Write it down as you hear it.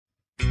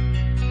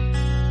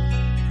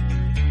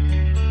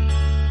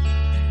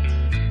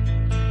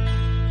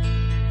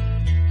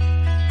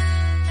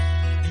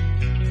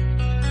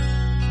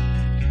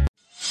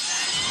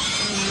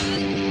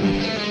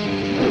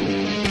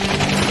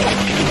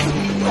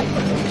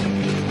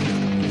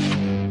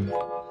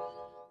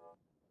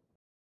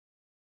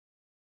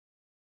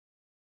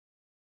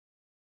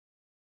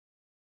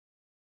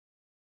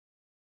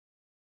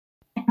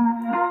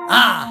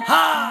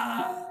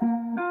Aha!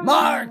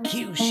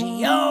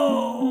 Marcutio!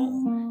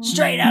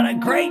 Straight out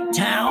of Great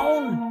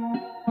Town.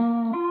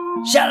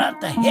 Shout out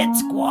the Hit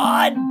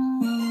Squad.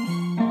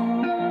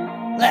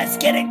 Let's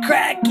get it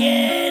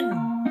crackin'.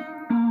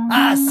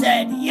 I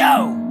said,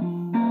 yo.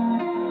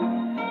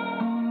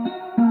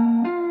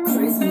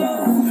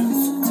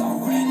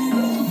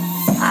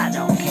 I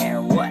don't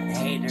care what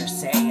haters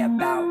say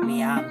about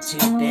me. I'm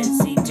too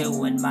busy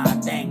doing my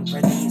thing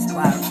for these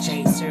cloud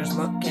chasers,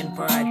 looking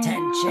for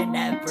attention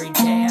every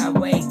day. I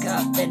wake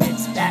up and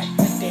it's back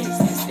to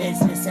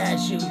business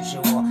as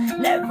usual.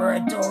 Never a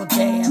dull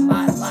day in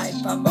my life.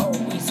 I'm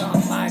always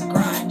on my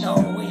grind,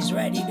 always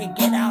ready to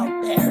get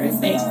out there and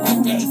make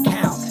the day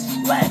count.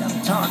 Let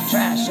them talk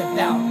trash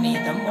about me.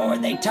 The more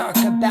they talk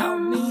about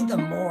me, the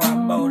more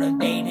I'm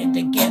motivated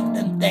to give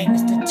them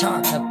things to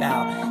talk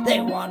about.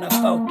 They want to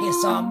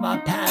focus on my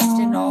past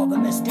and all the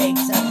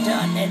mistakes I've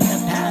done in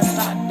the past.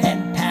 I've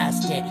been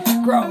past it,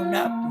 grown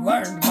up,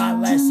 learned my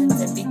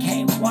lessons and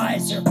became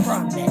wiser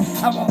from it.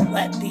 I won't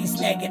let these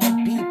negative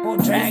people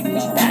drag me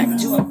back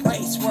to a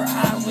place where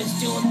I was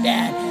doing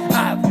bad.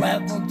 I've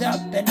leveled up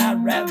and I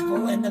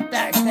revel in the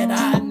fact that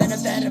I'm in a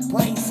better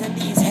place, and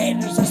these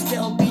haters are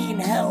still being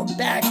held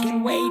back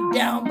and weighed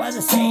down by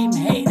the same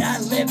hate I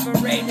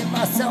liberated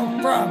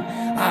myself from.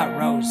 I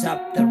rose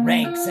up the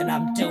ranks and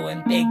I'm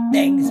doing big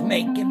things,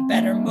 making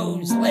better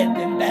moves,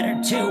 living better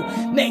too,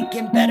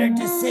 making better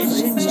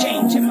decisions,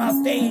 changing my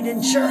fate,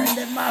 ensuring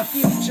that my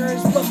future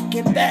is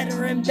looking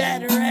better and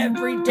better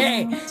every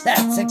day.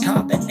 That's a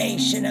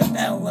combination of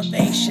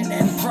elevation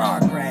and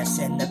progress,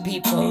 and the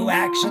people who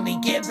actually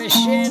give a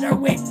shit are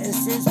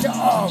witnesses to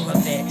all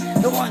of it.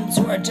 The ones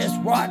who are just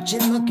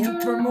watching, looking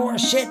for more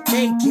shit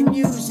they can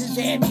use as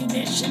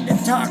ammunition to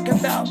talk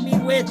about me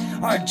with,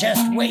 are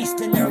just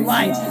wasting their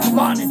life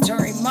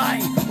monitoring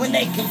mine when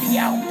they could be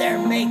out there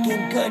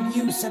making good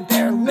use of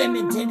their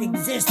limited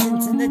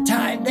existence and the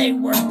time they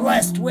were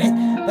blessed with.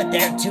 But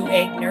they're too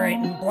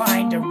ignorant and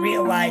blind to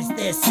realize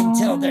this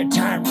until their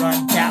time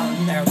runs out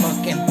and they're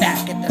looking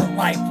back at their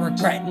life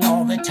regretting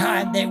all the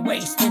time they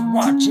wasted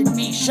watching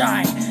me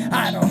shine.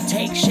 I don't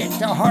take shit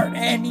to heart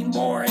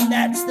anymore, and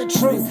that's the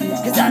truth,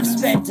 cause I've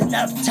spent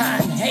enough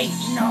time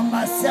hating on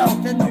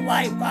myself and the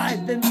life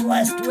I've been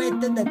blessed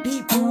with, and the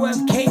people who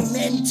have came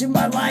into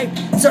my life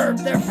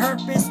served their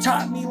purpose,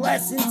 taught me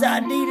lessons I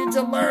needed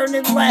to learn,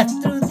 and left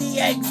through the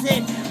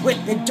exit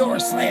with the door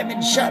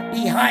slamming shut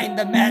behind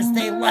them as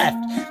they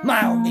left.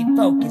 My only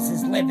focus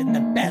is living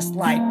the best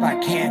life I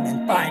can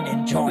and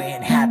finding joy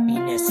and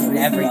happiness in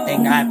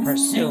everything I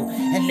pursue,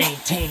 and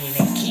maintaining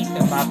and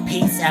keeping my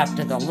peace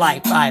after the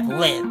life I've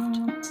lived.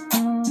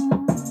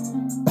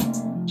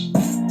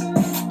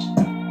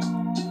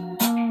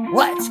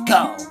 Let's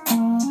go!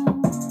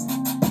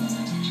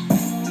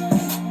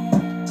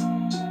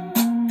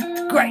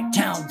 Great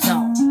Town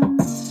Zone,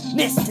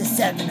 Mr.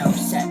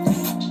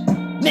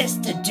 707,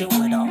 Mr. Do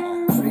It All,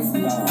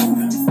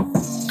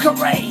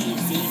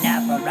 Crazy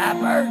Napper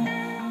Rapper.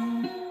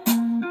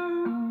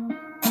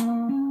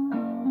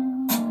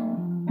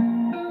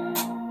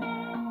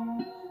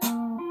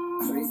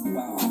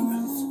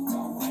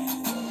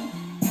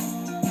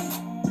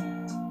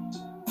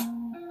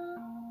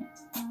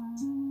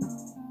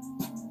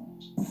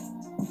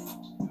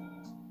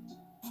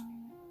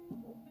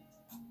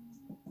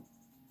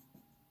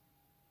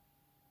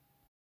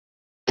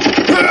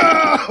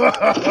 Ha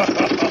ha ha!